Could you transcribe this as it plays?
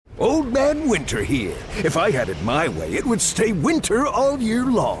Old Man Winter here. If I had it my way, it would stay winter all year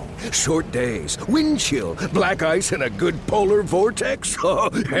long. Short days, wind chill, black ice, and a good polar vortex.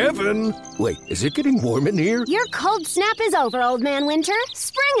 Oh, heaven! Wait, is it getting warm in here? Your cold snap is over, Old Man Winter.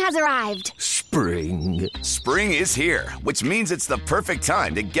 Spring has arrived. Spring. Spring is here, which means it's the perfect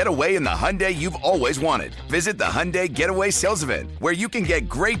time to get away in the Hyundai you've always wanted. Visit the Hyundai Getaway Sales Event, where you can get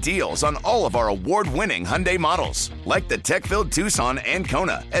great deals on all of our award-winning Hyundai models, like the tech-filled Tucson and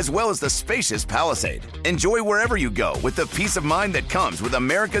Kona, as well as the spacious Palisade. Enjoy wherever you go with the peace of mind that comes with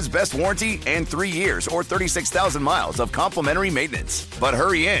America's best warranty and 3 years or 36,000 miles of complimentary maintenance. But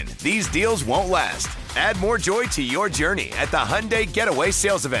hurry in, these deals won't last. Add more joy to your journey at the Hyundai Getaway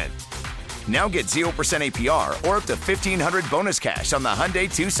Sales Event. Now get 0% APR or up to $1,500 bonus cash on the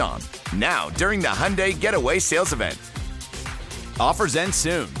Hyundai Tucson. Now, during the Hyundai Getaway Sales Event. Offers end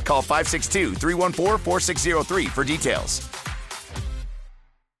soon. Call 562-314-4603 for details.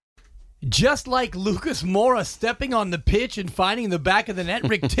 Just like Lucas Mora stepping on the pitch and finding the back of the net,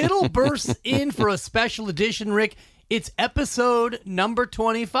 Rick Tittle bursts in for a special edition, Rick. It's episode number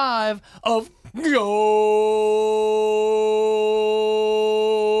 25 of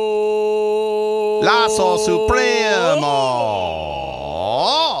Golazo Supremo.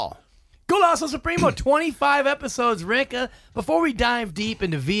 Golazo Supremo, 25 episodes, Rick. Before we dive deep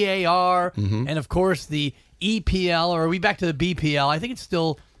into VAR and, of course, the EPL, or are we back to the BPL? I think it's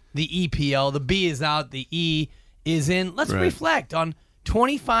still the EPL. The B is out, the E is in. Let's reflect on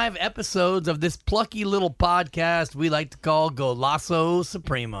 25 episodes of this plucky little podcast we like to call Golazo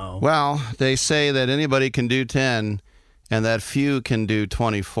Supremo. Well, they say that anybody can do 10 and that few can do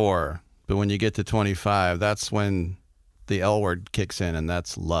 24. But when you get to 25, that's when the L word kicks in, and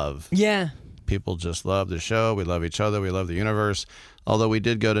that's love. Yeah. People just love the show. We love each other. We love the universe. Although we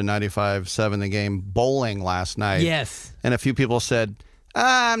did go to 95-7 the game bowling last night. Yes. And a few people said,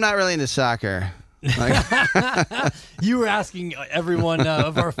 I'm not really into soccer. You were asking everyone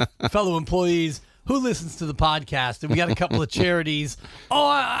of our fellow employees who listens to the podcast, and we got a couple of charities. Oh,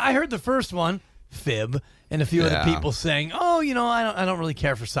 I heard the first one, Fib, and a few other people saying, "Oh, I don't really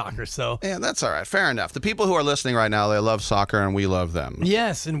care for soccer." So yeah, that's all right. Fair enough. The people who are listening right now, they love soccer, and we love them.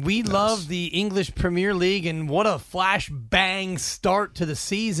 Yes, and we love the English Premier League, and what a flash bang start to the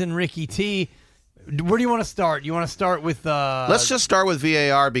season, Ricky T. Where do you want to start? You want to start with... Let's just start with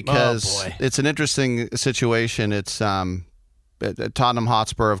VAR because it's an interesting situation. It's Tottenham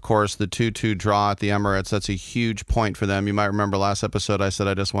Hotspur, of course, the 2-2 draw at the Emirates. That's a huge point for them. You might remember last episode I said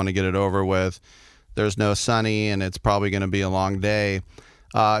I just want to get it over with. There's no sunny, and it's probably going to be a long day.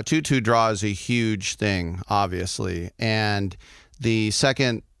 2-2 draw is a huge thing, obviously. And the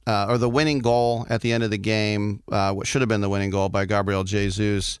second... or the winning goal at the end of the game, what should have been the winning goal by Gabriel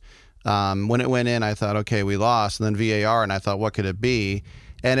Jesus... when it went in, I thought, okay, we lost. And then VAR, and I thought, what could it be?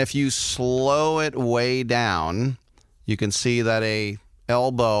 And if you slow it way down, you can see that a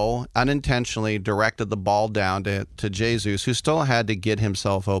elbow unintentionally directed the ball down to Jesus, who still had to get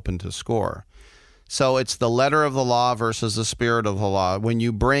himself open to score. So it's the letter of the law versus the spirit of the law. When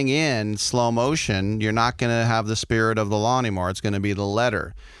you bring in slow motion, you're not going to have the spirit of the law anymore. It's going to be the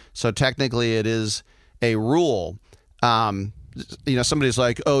letter. So technically it is a rule. Somebody's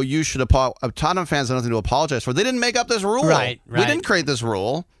like, oh, you should apologize. Tottenham fans have nothing to apologize for. They didn't make up this rule. Right. We didn't create this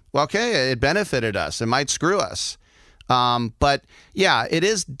rule. Well, okay, it benefited us. It might screw us. But, yeah, it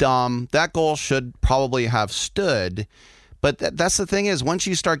is dumb. That goal should probably have stood. But that's the thing is, once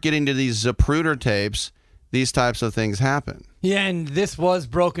you start getting to these Zapruder tapes, these types of things happen. Yeah, and this was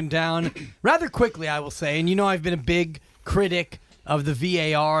broken down rather quickly, I will say. And I've been a big critic of the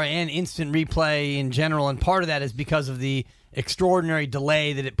VAR and instant replay in general, and part of that is because of the extraordinary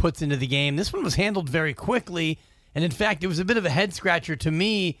delay that it puts into the game. This one was handled very quickly, and in fact, it was a bit of a head-scratcher to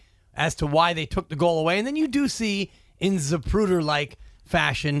me as to why they took the goal away. And then you do see, in Zapruder-like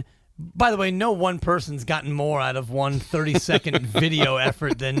fashion, by the way, no one person's gotten more out of one 30-second video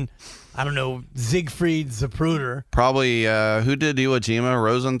effort than, I don't know, Siegfried Zapruder. Probably, who did Iwo Jima?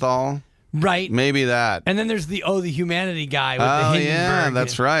 Rosenthal? Right. Maybe that. And then there's the Humanity guy with the Hindenburg. Yeah,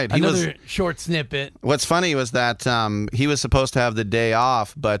 that's right. Another short snippet. What's funny was that he was supposed to have the day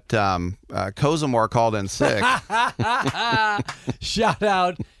off, but Kozimor called in sick. Shout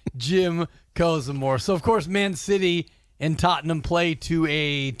out Jim Kozimor. So, of course, Man City and Tottenham play to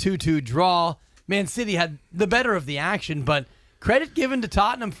a 2-2 draw. Man City had the better of the action, but credit given to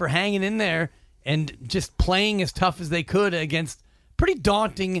Tottenham for hanging in there and just playing as tough as they could against pretty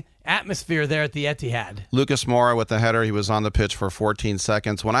daunting atmosphere there at the Etihad. Lucas Moura with the header. He was on the pitch for 14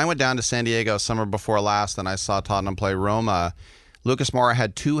 seconds. When I went down to San Diego summer before last and I saw Tottenham play Roma, Lucas Moura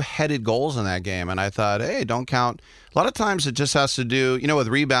had 2 headed goals in that game, and I thought, hey, don't count. A lot of times it just has to do, with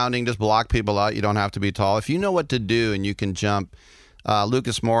rebounding, just block people out. You don't have to be tall. If you know what to do and you can jump,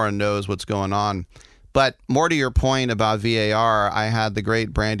 Lucas Moura knows what's going on. But more to your point about VAR, I had the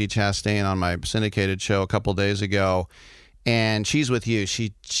great Brandy Chastain on my syndicated show a couple days ago, and she's with you.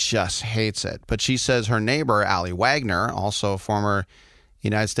 She just hates it. But she says her neighbor, Allie Wagner, also former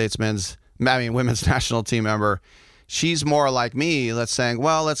United States women's national team member, she's more like me, saying,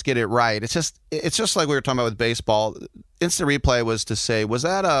 well, let's get it right. It's just like we were talking about with baseball. Instant replay was to say, was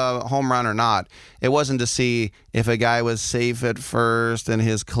that a home run or not? It wasn't to see if a guy was safe at first and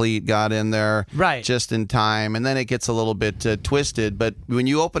his cleat got in there just in time. And then it gets a little bit twisted. But when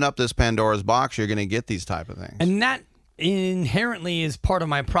you open up this Pandora's box, you're going to get these type of things. And that inherently is part of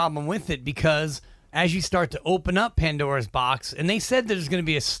my problem with it, because as you start to open up Pandora's box, and they said there's going to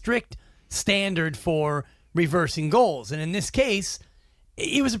be a strict standard for reversing goals. And in this case,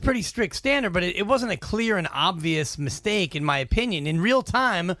 it was a pretty strict standard, but it wasn't a clear and obvious mistake, in my opinion. In real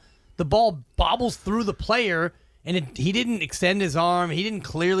time, the ball bobbles through the player, and he didn't extend his arm. He didn't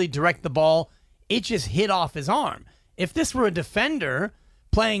clearly direct the ball. It just hit off his arm. If this were a defender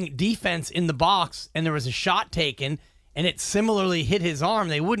playing defense in the box and there was a shot taken and it similarly hit his arm,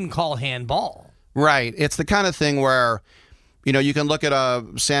 they wouldn't call handball. Right. It's the kind of thing where, you can look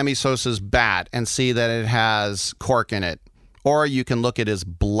at Sammy Sosa's bat and see that it has cork in it. Or you can look at his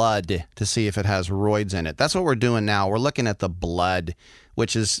blood to see if it has roids in it. That's what we're doing now. We're looking at the blood,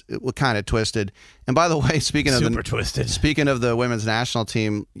 which is kind of twisted. And by the way, speaking of the women's national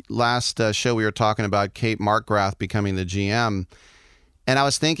team, last show we were talking about Kate Markgraf becoming the GM. And I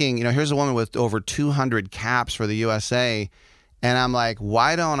was thinking, here's a woman with over 200 caps for the USA. And I'm like,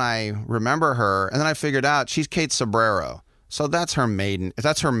 why don't I remember her? And then I figured out she's Kate Sobrero. So that's her married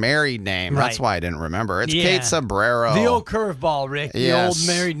name. Right. That's why I didn't remember. It's Kate Sobrero. The old curveball, Rick. Yes. The old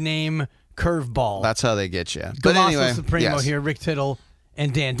married name curveball. That's how they get you. But anyway, Supremo here, Rick Tittle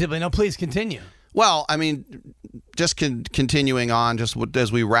and Dan Dibley. Now, please continue. Well, just continuing on, just as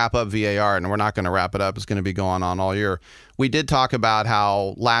we wrap up VAR, and we're not going to wrap it up. It's going to be going on all year. We did talk about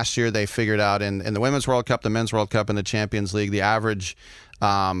how last year they figured out in the Women's World Cup, the Men's World Cup, and the Champions League, the average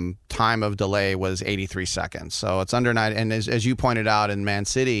time of delay was 83 seconds. So it's under 9. And as you pointed out in Man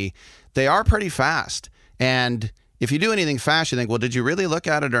City, they are pretty fast. And if you do anything fast, you think, well, did you really look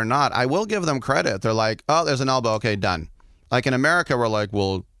at it or not? I will give them credit. They're like, oh, there's an elbow. Okay, done. Like in America, we're like,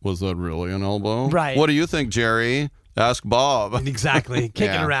 well, was that really an elbow? Right. What do you think, Jerry? Ask Bob. Exactly.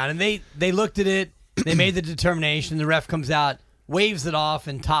 Kicking around. And they looked at it. They made the determination. The ref comes out, waves it off,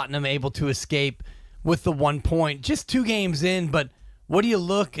 and Tottenham able to escape with the 1 point. Just 2 games in, but what do you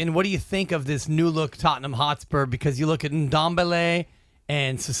look and what do you think of this new look Tottenham Hotspur? Because you look at Ndombele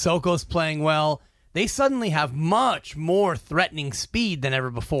and Sissoko's playing well. They suddenly have much more threatening speed than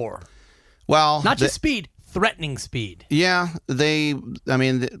ever before. Well, not just speed, threatening speed. Yeah,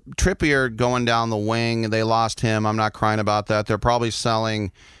 Trippier going down the wing, they lost him. I'm not crying about that. They're probably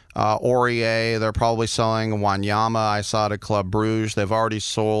selling Aurier. They're probably selling Wanyama. I saw it at Club Brugge. They've already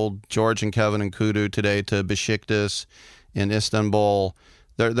sold George and Kevin and Kudu today to Besiktas in Istanbul.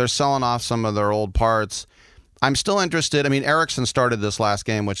 They're selling off some of their old parts. I'm still interested. Eriksson started this last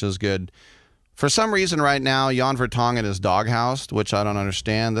game, which is good. For some reason right now, Jan Vertonghen is doghoused, which I don't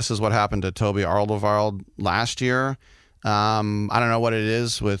understand. This is what happened to Toby Alderweireld last year. I don't know what it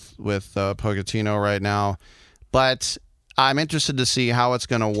is with Pochettino right now, but I'm interested to see how it's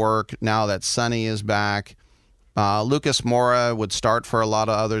going to work now that Sonny is back. Lucas Moura would start for a lot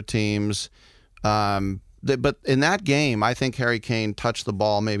of other teams. But in that game, I think Harry Kane touched the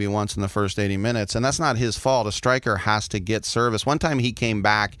ball maybe once in the first 80 minutes, and that's not his fault. A striker has to get service. One time he came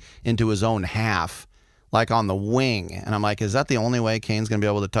back into his own half, like on the wing, and I'm like, is that the only way Kane's going to be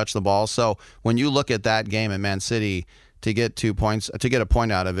able to touch the ball? So when you look at that game in Man City, to get 2 points, to get a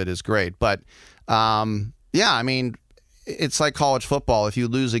point out of it is great. But, it's like college football. If you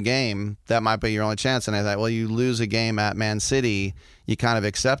lose a game, that might be your only chance. And I thought, well, you lose a game at Man City, you kind of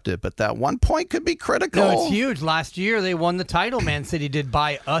accept it. But that 1 point could be critical. No, it's huge. Last year, they won the title. Man City did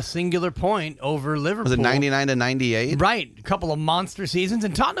by a singular point over Liverpool. Was it 99-98? Right. A couple of monster seasons.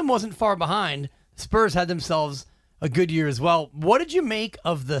 And Tottenham wasn't far behind. Spurs had themselves a good year as well. What did you make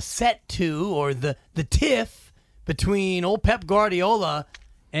of the set two or the tiff between old Pep Guardiola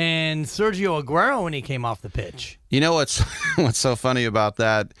and Sergio Aguero when he came off the pitch? You know what's so funny about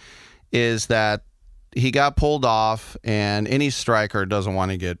that is that he got pulled off, and any striker doesn't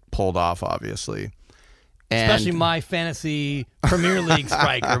want to get pulled off, obviously. Especially my fantasy Premier League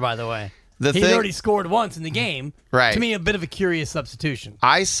striker, by the way. He'd already scored once in the game. Right. To me, a bit of a curious substitution.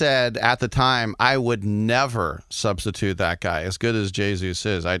 I said at the time I would never substitute that guy. As good as Jesus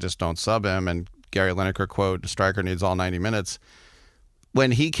is, I just don't sub him. And Gary Lineker quote, striker needs all 90 minutes.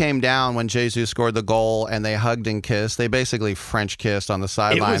 When he came down, when Jesus scored the goal and they hugged and kissed, they basically French kissed on the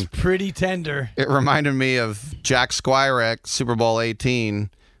sideline. It was pretty tender. It reminded me of Jack Squirek, Super Bowl 18,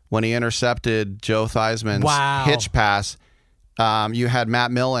 when he intercepted Joe Theismann's hitch pass. You had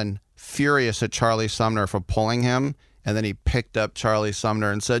Matt Millen furious at Charlie Sumner for pulling him, and then he picked up Charlie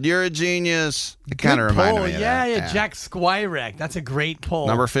Sumner and said, "You're a genius." It kind of reminded me of that. Yeah, Jack Squirek. That's a great pull.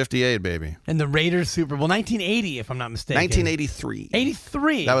 Number 58, baby. And the Raiders Super Bowl, 1980, if I'm not mistaken. 1983.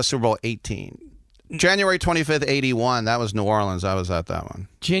 83. That was Super Bowl 18. January 25th, 81. That was New Orleans. I was at that one.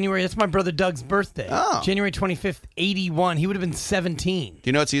 January, that's my brother Doug's birthday. Oh. January 25th, 81. He would have been 17. Do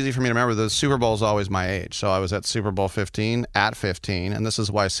you know it's easy for me to remember? The Super Bowl is always my age. So I was at Super Bowl 15 at 15, and this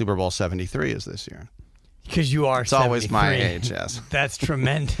is why Super Bowl 73 is this year. Because you are 73. It's always my age, yes. That's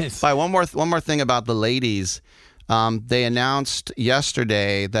tremendous. One more thing about the ladies. They announced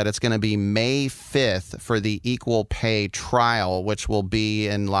yesterday that it's going to be May 5th for the equal pay trial, which will be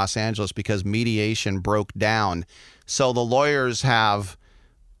in Los Angeles because mediation broke down. So the lawyers have,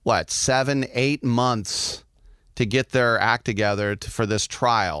 7-8 months to get their act together for this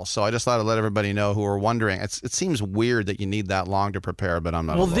trial. So I just thought I'd let everybody know who are wondering. It seems weird that you need that long to prepare, but I'm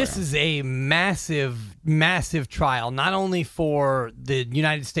not a lawyer. This is a massive, massive trial, not only for the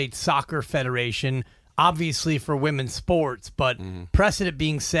United States Soccer Federation, obviously for women's sports, but precedent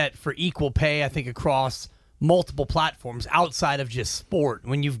being set for equal pay, I think, across multiple platforms outside of just sport.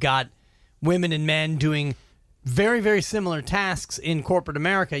 When you've got women and men doing very, very similar tasks in corporate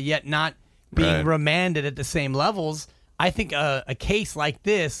America, yet not being remanded at the same levels, I think a case like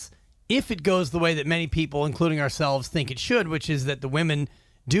this, if it goes the way that many people, including ourselves, think it should, which is that the women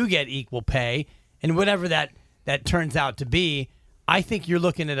do get equal pay, and whatever that turns out to be, I think you're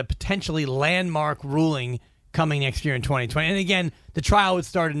looking at a potentially landmark ruling coming next year in 2020. And again, the trial would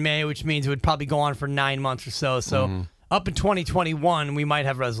start in May, which means it would probably go on for 9 months or so. So up in 2021, we might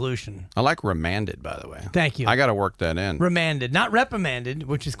have resolution. I like remanded, by the way. Thank you. I got to work that in. Remanded, not reprimanded,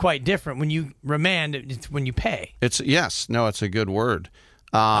 which is quite different. When you remand, it's when you pay. It's a good word.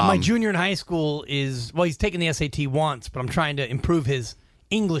 My junior in high school he's taken the SAT once, but I'm trying to improve his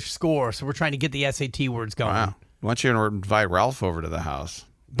English score, so we're trying to get the SAT words going. Wow. Why don't you invite Ralph over to the house?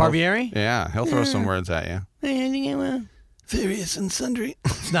 Barbieri? He'll throw some words at you. Various and sundry.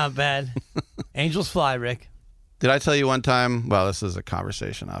 It's not bad. Angels fly, Rick. Did I tell you one time? Well, this is a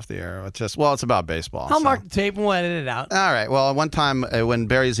conversation off the air. It's about baseball. I'll mark the tape and we'll edit it out. All right. Well, one time when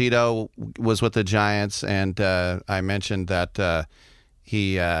Barry Zito was with the Giants, and I mentioned that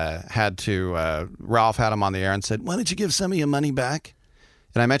he had to, Ralph had him on the air and said, "Why don't you give some of your money back?"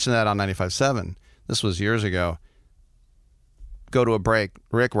 And I mentioned that on 95.7. This was years ago. Go to a break.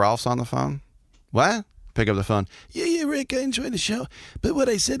 Rick, Ralph's on the phone. What? Pick up the phone. Yeah, Rick, I enjoyed the show. But what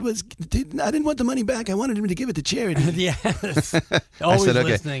I said was, I didn't want the money back. I wanted him to give it to charity. Yes. Always said, okay.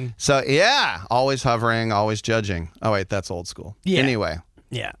 Listening. So, always hovering, always judging. Oh, wait, that's old school. Yeah. Anyway.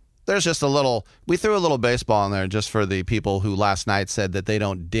 Yeah. There's just we threw a little baseball in there just for the people who last night said that they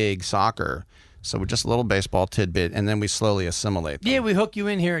don't dig soccer. So we're just a little baseball tidbit, and then we slowly assimilate them. Yeah, we hook you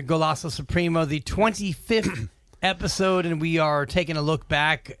in here at Golazo Supremo, the 25th episode, and we are taking a look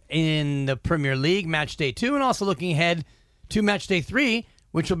back in the Premier League, Match Day 2, and also looking ahead to Match Day 3,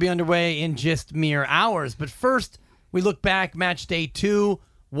 which will be underway in just mere hours. But first, we look back, Match Day 2,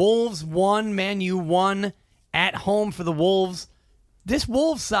 Wolves won, Man U won at home for the Wolves. This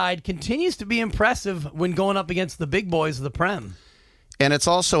Wolves side continues to be impressive when going up against the big boys of the Prem. And it's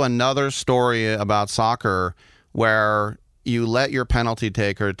also another story about soccer where you let your penalty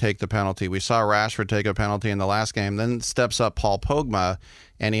taker take the penalty. We saw Rashford take a penalty in the last game, then steps up Paul Pogba,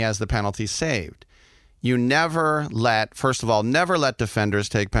 and he has the penalty saved. You never let defenders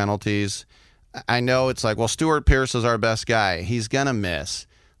take penalties. I know it's like, well, Stuart Pearce is our best guy. He's going to miss.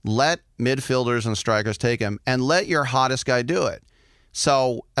 Let midfielders and strikers take him, and let your hottest guy do it.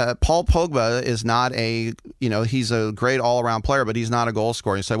 So Paul Pogba is not he's a great all-around player, but he's not a goal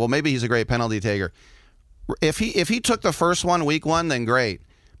scorer. You say, well, maybe he's a great penalty taker. If he took the first one, week one, then great.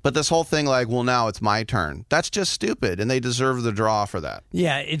 But this whole thing like, well, now it's my turn. That's just stupid, and they deserve the draw for that.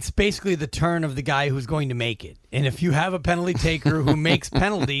 Yeah, it's basically the turn of the guy who's going to make it. And if you have a penalty taker who makes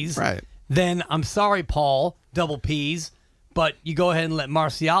penalties, right, then I'm sorry, Paul, double P's, but you go ahead and let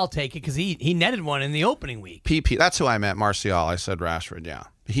Martial take it because he netted one in the opening week. PP, that's who I meant, Martial. I said Rashford, yeah.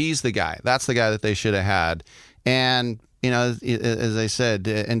 He's the guy. That's the guy that they should have had. And as I said,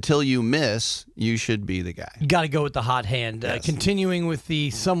 until you miss, you should be the guy. You got to go with the hot hand. Yes. Continuing with the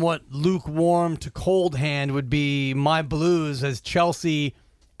somewhat lukewarm to cold hand would be my Blues as Chelsea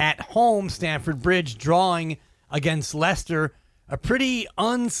at home, Stamford Bridge, drawing against Leicester. A pretty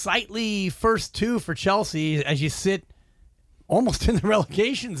unsightly first two for Chelsea as you sit almost in the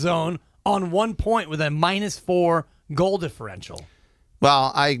relegation zone on 1 point with a -4 goal differential.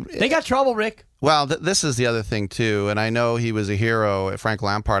 Well, they got trouble, Rick. Well, this is the other thing, too, and I know he was a hero, Frank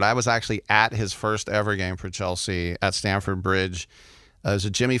Lampard. I was actually at his first ever game for Chelsea at Stamford Bridge. It was a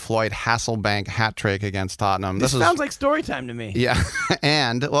Jimmy Floyd Hasselbank hat trick against Tottenham. This sounds like story time to me. Yeah,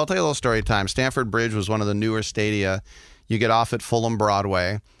 and, well, I'll tell you a little story time. Stamford Bridge was one of the newer stadia. You get off at Fulham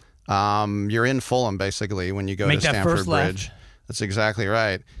Broadway. You're in Fulham, basically, when you go to Stamford Bridge. Left. That's exactly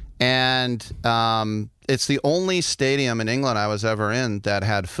right. And it's the only stadium in England I was ever in that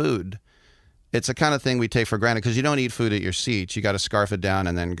had food. It's the kind of thing we take for granted because you don't eat food at your seat. You got to scarf it down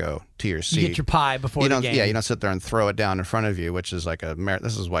and then go to your seat. You get your pie before the game. Yeah, you don't sit there and throw it down in front of you, which is like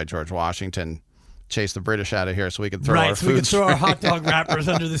this is why George Washington chased the British out of here so we could throw our food. We could throw our hot dog wrappers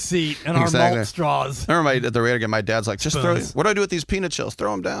under the seat and our malt straws. I remember at the radar game, my dad's like, just throw. What do I do with these peanut shells?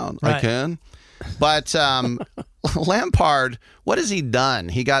 Throw them down. Right. I can. But Lampard, what has he done?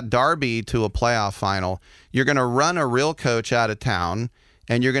 He got Derby to a playoff final. You're going to run a real coach out of town,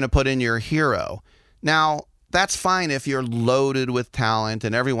 and you're going to put in your hero. Now, that's fine if you're loaded with talent,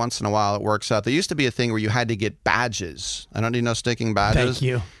 and every once in a while it works out. There used to be a thing where you had to get badges. I don't know sticking badges. Thank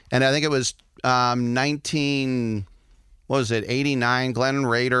you. And I think it was 89, Glenn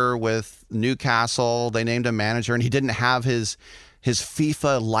Rader with Newcastle. They named him manager, and he didn't have his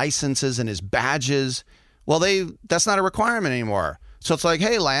FIFA licenses and his badges. Well, that's not a requirement anymore. So it's like,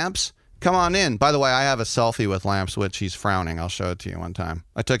 hey, Lamps, come on in. By the way, I have a selfie with Lamps, which he's frowning. I'll show it to you one time.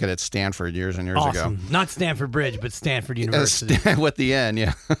 I took it at Stanford years and years ago. Not Stanford Bridge, but Stanford University. With the N,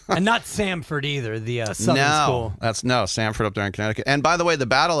 yeah. And not Samford either, the Southern school. Stanford up there in Connecticut. And by the way, the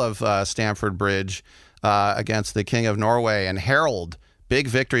Battle of Stamford Bridge against the King of Norway and Harold, big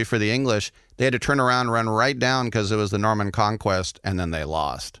victory for the English. They had to turn around and run right down because it was the Norman conquest, and then they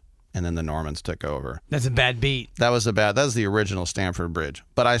lost. And then the Normans took over. That's a bad beat. That was the original Stamford Bridge.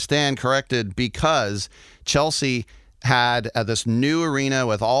 But I stand corrected because Chelsea had this new arena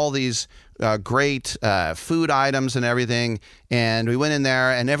with all these great food items and everything. And we went in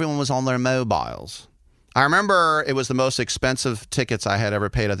there and everyone was on their mobiles. I remember it was the most expensive tickets I had ever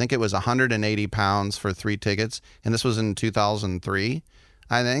paid. I think it was £180 for 3 tickets. And this was in 2003,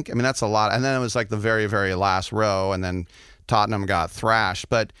 I think. I mean, that's a lot. And then it was like the very, very last row. And then Tottenham got thrashed.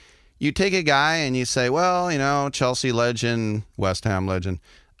 But you take a guy and you say, well, Chelsea legend, West Ham legend,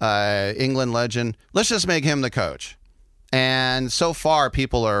 England legend. Let's just make him the coach. And so far,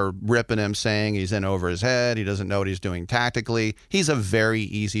 people are ripping him, saying he's in over his head. He doesn't know what he's doing tactically. He's a very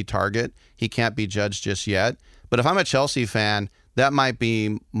easy target. He can't be judged just yet. But if I'm a Chelsea fan, that might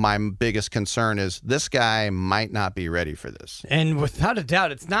be my biggest concern is this guy might not be ready for this. And without a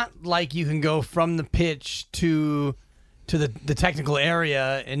doubt, it's not like you can go from the pitch to the technical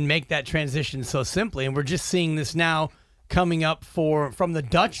area and make that transition so simply. And we're just seeing this now coming up from the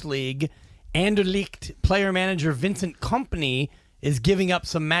Dutch league. Anderlecht player manager Vincent Kompany is giving up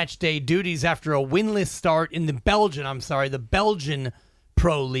some match day duties after a winless start in the Belgian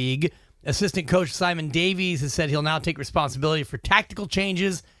Pro League. Assistant coach Simon Davies has said he'll now take responsibility for tactical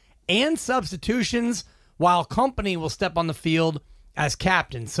changes and substitutions, while Kompany will step on the field as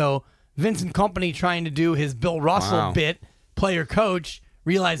captain. So Vincent Kompany trying to do his Bill Russell bit, player coach,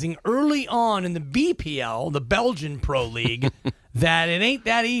 realizing early on in the BPL, the Belgian Pro League, that it ain't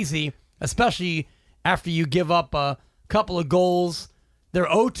that easy, especially after you give up a couple of goals. They're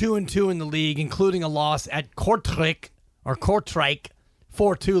 0-2-2 in the league, including a loss at Kortrijk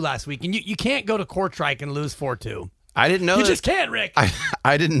 4-2 last week. And you can't go to Kortrijk and lose 4-2. I didn't know. You just can't, Rick.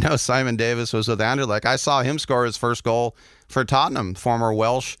 I didn't know Simon Davies was with Anderlecht. I saw him score his first goal for Tottenham, former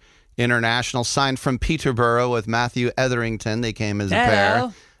Welsh international, signed from Peterborough with Matthew Etherington. They came as a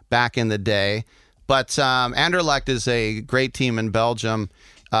pair back in the day. But Anderlecht is a great team in Belgium.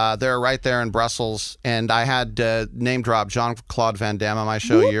 They're right there in Brussels. And I had name drop Jean-Claude Van Damme on my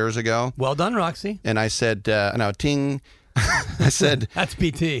show years ago. Well done, Roxy. And I said, ting. I said, that's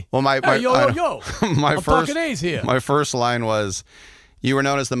BT. Well, my talking A's here. My first line was, you were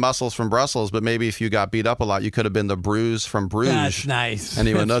known as the Muscles from Brussels, but maybe if you got beat up a lot, you could have been the Bruise from Bruges. That's nice. And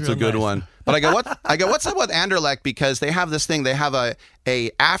he went, that's a good one. But I go, what's up with Anderlecht? Because they have this thing. They have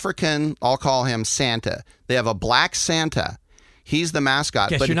a African, I'll call him Santa. They have a black Santa. He's the mascot.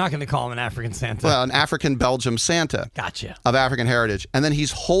 Guess but you're not going to call him an African Santa. Well, an African Belgium Santa. Gotcha. Of African heritage. And then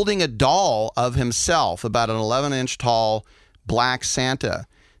he's holding a doll of himself, about an 11-inch tall black Santa.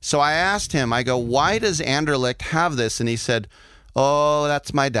 So I asked him, I go, why does Anderlecht have this? And he said, oh,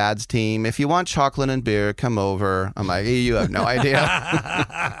 that's my dad's team. If you want chocolate and beer, come over. I'm like, you have no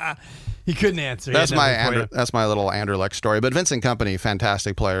idea. He couldn't answer. That's my little Anderlecht story. But Vincent Kompany,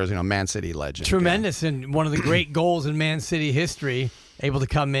 fantastic players, Man City legend. Tremendous, and one of the great goals in Man City history, able to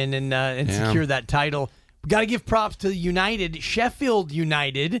come in and secure that title. We got to give props to United, Sheffield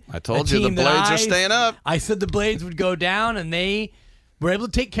United. I told you the Blades are staying up. I said the Blades would go down, and they were able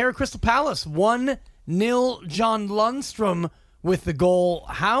to take care of Crystal Palace. 1-0, John Lundstrom with the goal.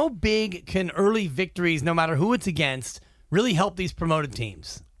 How big can early victories, no matter who it's against, really help these promoted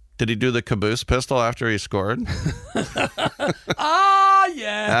teams? Did he do the caboose pistol after he scored?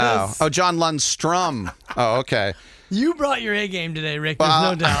 Yes. Oh, John Lundstrom. Oh, okay. You brought your A game today, Rick. There's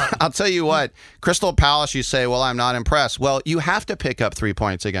no doubt. I'll tell you what. Crystal Palace, you say, well, I'm not impressed. Well, you have to pick up 3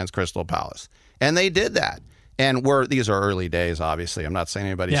 points against Crystal Palace. And they did that. And these are early days, obviously. I'm not saying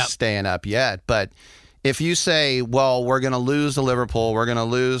anybody's staying up yet. But if you say, well, we're going to lose to Liverpool, we're going to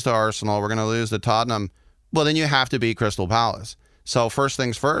lose to Arsenal, we're going to lose to Tottenham, well, then you have to beat Crystal Palace. So first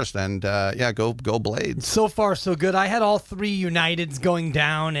things first, and go Blades. So far, so good. I had all 3 Uniteds going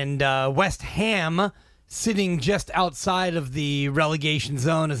down, and West Ham sitting just outside of the relegation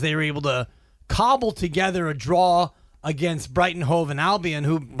zone as they were able to cobble together a draw against Brighton Hove and Albion,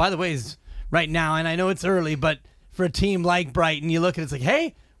 who, by the way, is right now, and I know it's early, but for a team like Brighton, you look at it, it's like,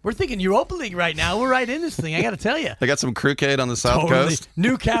 hey, we're thinking Europa League right now. We're right in this thing, I got to tell you. They got some crewcade on the South Coast.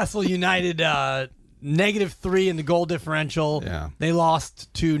 Newcastle United, -3 in the goal differential. Yeah. They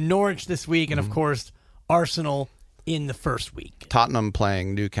lost to Norwich this week, and of course, Arsenal in the first week. Tottenham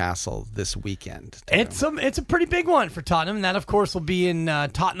playing Newcastle this weekend. It's a pretty big one for Tottenham, and that, of course, will be in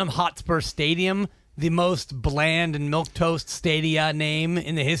Tottenham Hotspur Stadium, the most bland and milquetoast stadia name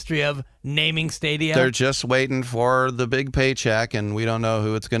in the history of naming stadia. They're just waiting for the big paycheck, and we don't know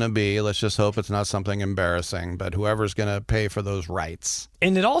who it's going to be. Let's just hope it's not something embarrassing, but whoever's going to pay for those rights.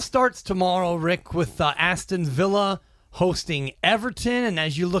 And it all starts tomorrow, Rick, with Aston Villa hosting Everton, and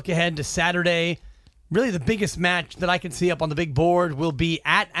as you look ahead to Saturday, really the biggest match that I can see up on the big board will be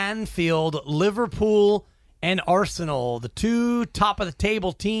at Anfield, Liverpool and Arsenal, the 2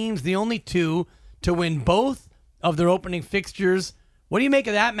 top-of-the-table teams, the only 2 to win both of their opening fixtures. What do you make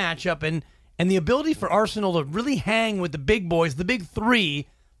of that matchup and the ability for Arsenal to really hang with the big boys, the big 3,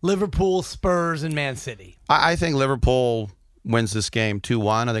 Liverpool, Spurs, and Man City? I think Liverpool wins this game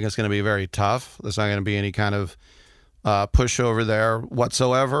 2-1. I think it's going to be very tough. There's not going to be any kind of pushover there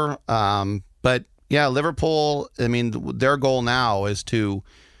whatsoever. But yeah, Liverpool, I mean, their goal now is to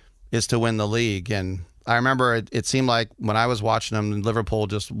win the league. And I remember it seemed like when I was watching them, Liverpool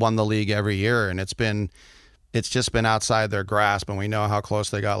just won the league every year, and it's just been outside their grasp. And we know how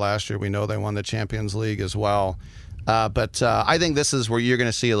close they got last year. We know they won the Champions League as well. But I think this is where you're going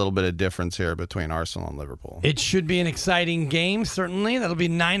to see a little bit of difference here between Arsenal and Liverpool. It should be an exciting game, certainly. That'll be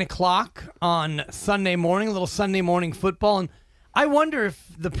 9 o'clock on Sunday morning, a little Sunday morning football. And I wonder if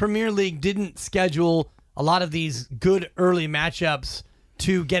the Premier League didn't schedule a lot of these good early matchups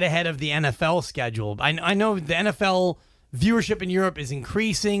to get ahead of the NFL schedule. I know the NFL viewership in Europe is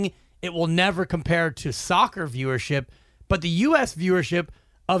increasing. It will never compare to soccer viewership, but the U.S. viewership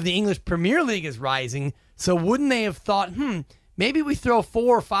of the English Premier League is rising. So wouldn't they have thought, maybe we throw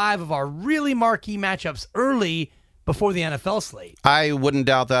 4 or 5 of our really marquee matchups early before the NFL slate? I wouldn't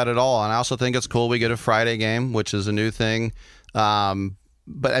doubt that at all. And I also think it's cool we get a Friday game, which is a new thing.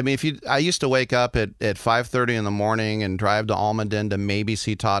 But I mean, I used to wake up at 5:30 in the morning and drive to Almaden to maybe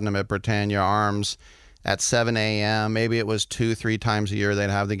see Tottenham at Britannia Arms at 7 a.m. Maybe it was 2-3 times a year they'd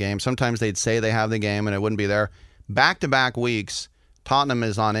have the game. Sometimes they'd say they have the game and it wouldn't be there. Back-to-back weeks, Tottenham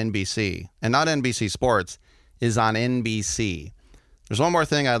is on NBC, and not NBC Sports, is on NBC. There's one more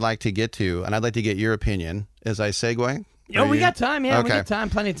thing I'd like to get to, and I'd like to get your opinion as I segue. Oh, we got time. Yeah, okay. We got time.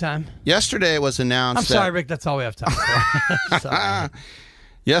 Plenty of time. Yesterday it was announced. I'm sorry, Rick. That's all we have time for. Sorry.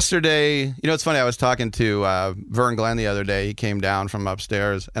 Yesterday, it's funny. I was talking to Vern Glenn the other day. He came down from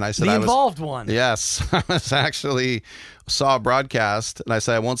upstairs, and I said, "The involved one." Yes, I was actually saw a broadcast, and I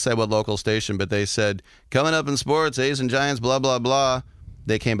said, I won't say what local station, but they said, "Coming up in sports, A's and Giants, blah blah blah."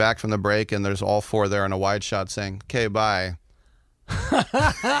 They came back from the break, and there's all 4 there in a wide shot saying, "Okay, bye."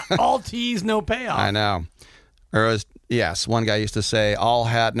 All tease, no payoff. I know. Or it was, yes, one guy used to say, "All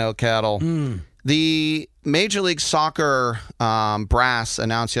hat, no cattle." The Major League Soccer brass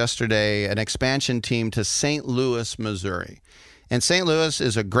announced yesterday an expansion team to St. Louis, Missouri. And St. Louis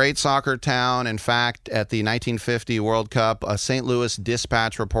is a great soccer town. In fact, at the 1950 World Cup, a St. Louis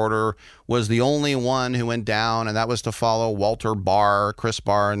Dispatch reporter was the only one who went down, and that was to follow Walter Barr, Chris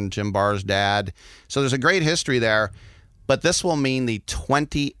Barr, and Jim Barr's dad. So there's a great history there. But this will mean the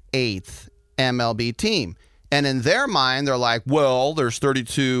 28th MLB team. And in their mind, they're like, well, there's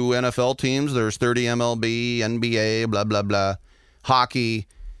 32 NFL teams, there's 30 MLB, NBA, blah, blah, blah, hockey.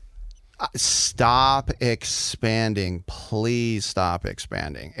 Stop expanding. Please stop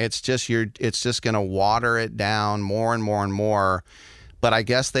expanding. It's just going to water it down more and more and more. But I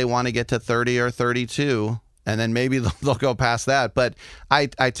guess they want to get to 30 or 32, and then maybe they'll go past that. But I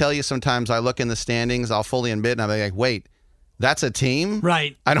tell you, sometimes I look in the standings, I'll fully admit, and I'm like, wait, that's a team?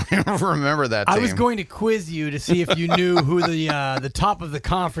 Right. I don't even remember that team. I was going to quiz you to see if you knew who the top of the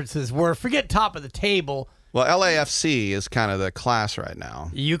conferences were. Forget top of the table. Well, LAFC is kind of the class right now.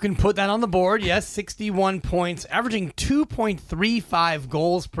 You can put that on the board. Yes, 61 points, averaging 2.35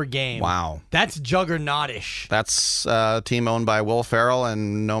 goals per game. Wow. That's juggernautish. That's a team owned by Will Ferrell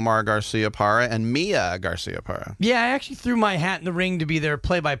and Nomar Garcia-Parra and Mia Garcia-Parra. Yeah, I actually threw my hat in the ring to be their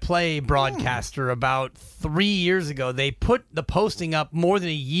play-by-play broadcaster about 3 years ago. They put the posting up more than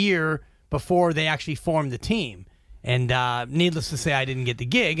a year before they actually formed the team. And needless to say, I didn't get the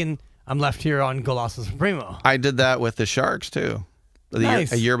gig, and I'm left here on Golazo Supremo. I did that with the Sharks, too.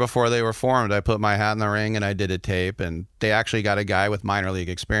 Nice. A year before they were formed, I put my hat in the ring and I did a tape, and they actually got a guy with minor league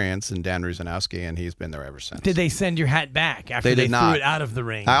experience in Dan Ruzanowski, and he's been there ever since. Did they send your hat back after they threw it out of the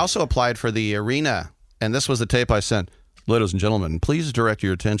ring? I also applied for the arena, and this was the tape I sent. Ladies and gentlemen, please direct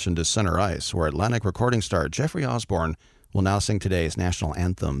your attention to center ice, where Atlantic recording star Jeffrey Osborne will now sing today's national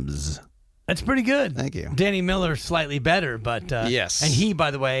anthems. That's pretty good. Thank you. Danny Miller, slightly better, but yes. And he,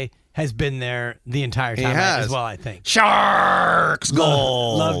 by the way, has been there the entire time as well, I think. Sharks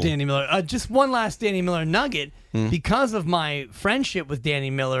goal. Love Danny Miller. Just one last Danny Miller nugget. Because of my friendship with Danny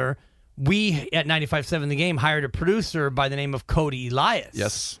Miller, we at 95.7 The Game hired a producer by the name of Cody Elias.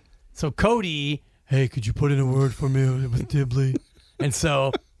 Yes. So Cody, hey, could you put in a word for me with Dibley? And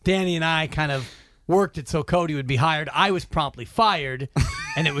so Danny and I kind of worked it so Cody would be hired. I was promptly fired,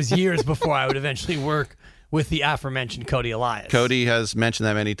 and it was years before I would eventually work with the aforementioned Cody Elias. Cody has mentioned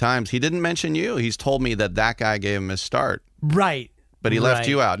that many times. He didn't mention you. He's told me that guy gave him his start. Right. But he left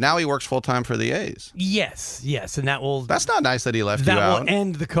you out. Now he works full-time for the A's. Yes, and that will... That's not nice that he left you out. That will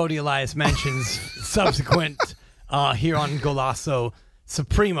end the Cody Elias mentions subsequent here on Golazo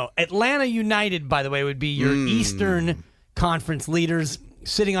Supremo. Atlanta United, by the way, would be your Eastern Conference leaders,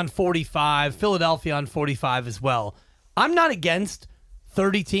 sitting on 45. Philadelphia on 45 as well. I'm not against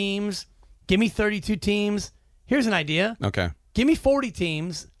 30 teams. Give me 32 teams. Here's an idea. Okay. Give me 40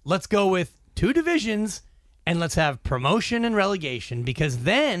 teams. Let's go with 2 divisions, and let's have promotion and relegation, because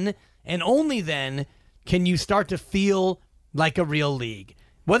then, and only then, can you start to feel like a real league.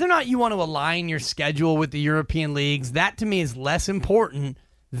 Whether or not you want to align your schedule with the European leagues, that to me is less important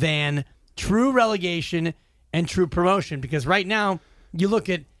than true relegation and true promotion, because right now, you look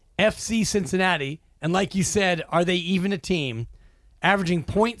at FC Cincinnati, and like you said, are they even a team? Averaging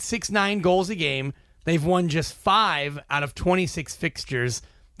 0.69 goals a game. They've won just 5 out of 26 fixtures.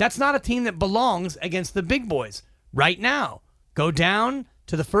 That's not a team that belongs against the big boys. Right now, go down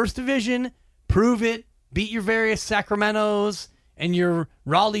to the first division, prove it, beat your various Sacramentos and your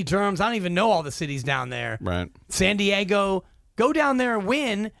Raleigh Durhams. I don't even know all the cities down there. Right. San Diego. Go down there and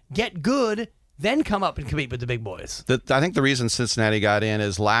win, get good, then come up and compete with the big boys. I think the reason Cincinnati got in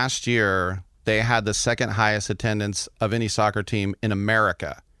is last year they had the second highest attendance of any soccer team in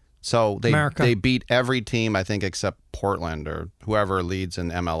America. So they beat every team, I think, except Portland or whoever leads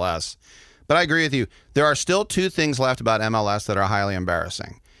in MLS. But I agree with you. There are still 2 things left about MLS that are highly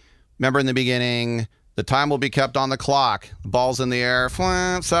embarrassing. Remember in the beginning, the time will be kept on the clock. The ball's in the air.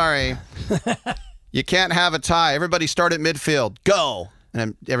 Sorry. You can't have a tie. Everybody start at midfield. Go.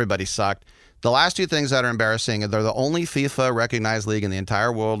 And everybody sucked. The last 2 things that are embarrassing, they're the only FIFA-recognized league in the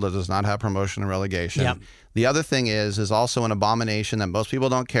entire world that does not have promotion and relegation. Yep. The other thing is also an abomination that most people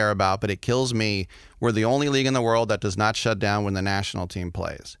don't care about, but it kills me. We're the only league in the world that does not shut down when the national team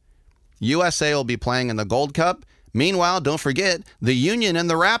plays. USA will be playing in the Gold Cup. Meanwhile, don't forget, the Union and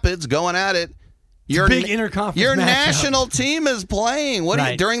the Rapids going at it. Your big interconference Your matchup. national team is playing. What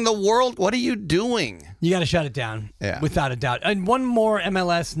are you during the World? What are you doing? You got to shut it down, without a doubt. And one more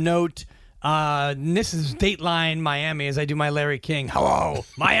MLS note. This is Dateline Miami as I do my Larry King. Hello,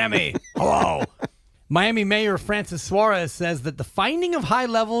 Miami. Hello. Miami Mayor Francis Suarez says that the finding of high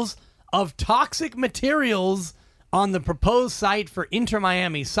levels of toxic materials on the proposed site for Inter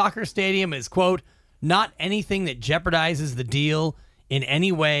Miami Soccer Stadium is, quote, not anything that jeopardizes the deal in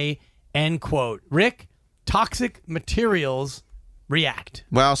any way, end quote. Rick, toxic materials, react?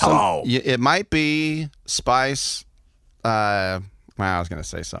 Well, it might be Spice. I was going to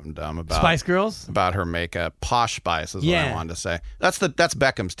say something dumb about Spice Girls, about her makeup. Posh Spice is what I wanted to say. That's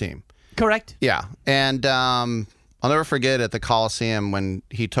Beckham's team. Correct. Yeah, and I'll never forget at the Coliseum when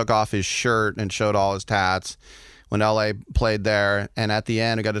he took off his shirt and showed all his tats when LA played there, and at the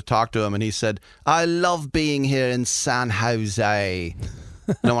end I got to talk to him, and he said, "I love being here in San Jose."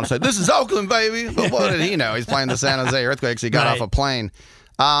 I don't want to say, "This is Oakland, baby," but what did he know? He's playing the San Jose Earthquakes. He got off a plane.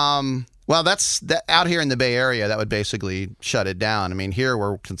 Well, that's out here in the Bay Area, that would basically shut it down. I mean, here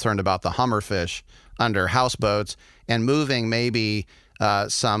we're concerned about the hummerfish under houseboats and moving maybe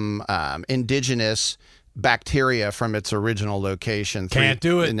some indigenous bacteria from its original location. Can't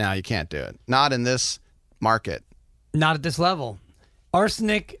do it. No, you can't do it. Not in this market. Not at this level.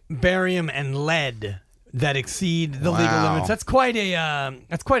 Arsenic, barium, and lead that exceed the legal limits. That's quite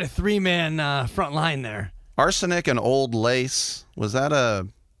a three-man front line there. Arsenic and Old Lace. Was that a...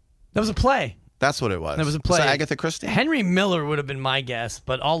 That was a play. That's what it was. That was a play. Was that Agatha Christie? Henry Miller would have been my guess,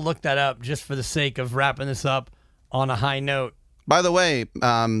 but I'll look that up just for the sake of wrapping this up on a high note. By the way, the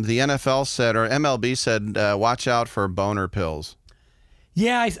NFL said, or MLB said, watch out for boner pills.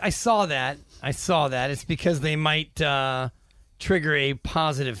 Yeah, I saw that. It's because they might trigger a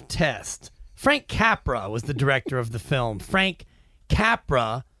positive test. Frank Capra was the director of the film. Frank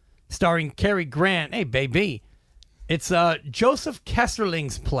Capra, starring Cary Grant. Hey, baby. It's Joseph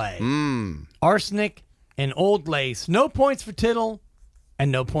Kesserling's play. Arsenic and Old Lace. No points for Tittle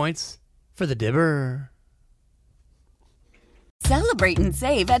and no points for the Dibber. Celebrate and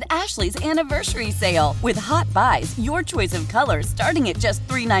save at Ashley's Anniversary Sale. With Hot Buys, your choice of colors starting at just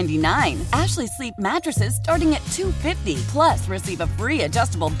 $3.99. Ashley Sleep mattresses starting at $2.50. Plus, receive a free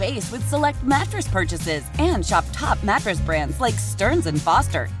adjustable base with select mattress purchases. And shop top mattress brands like Stearns &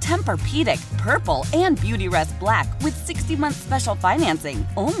 Foster, Tempur-Pedic, Purple, and Beautyrest Black with 60-month special financing.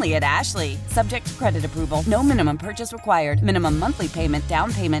 Only at Ashley. Subject to credit approval. No minimum purchase required. Minimum monthly payment,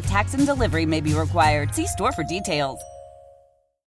 down payment, tax, and delivery may be required. See store for details.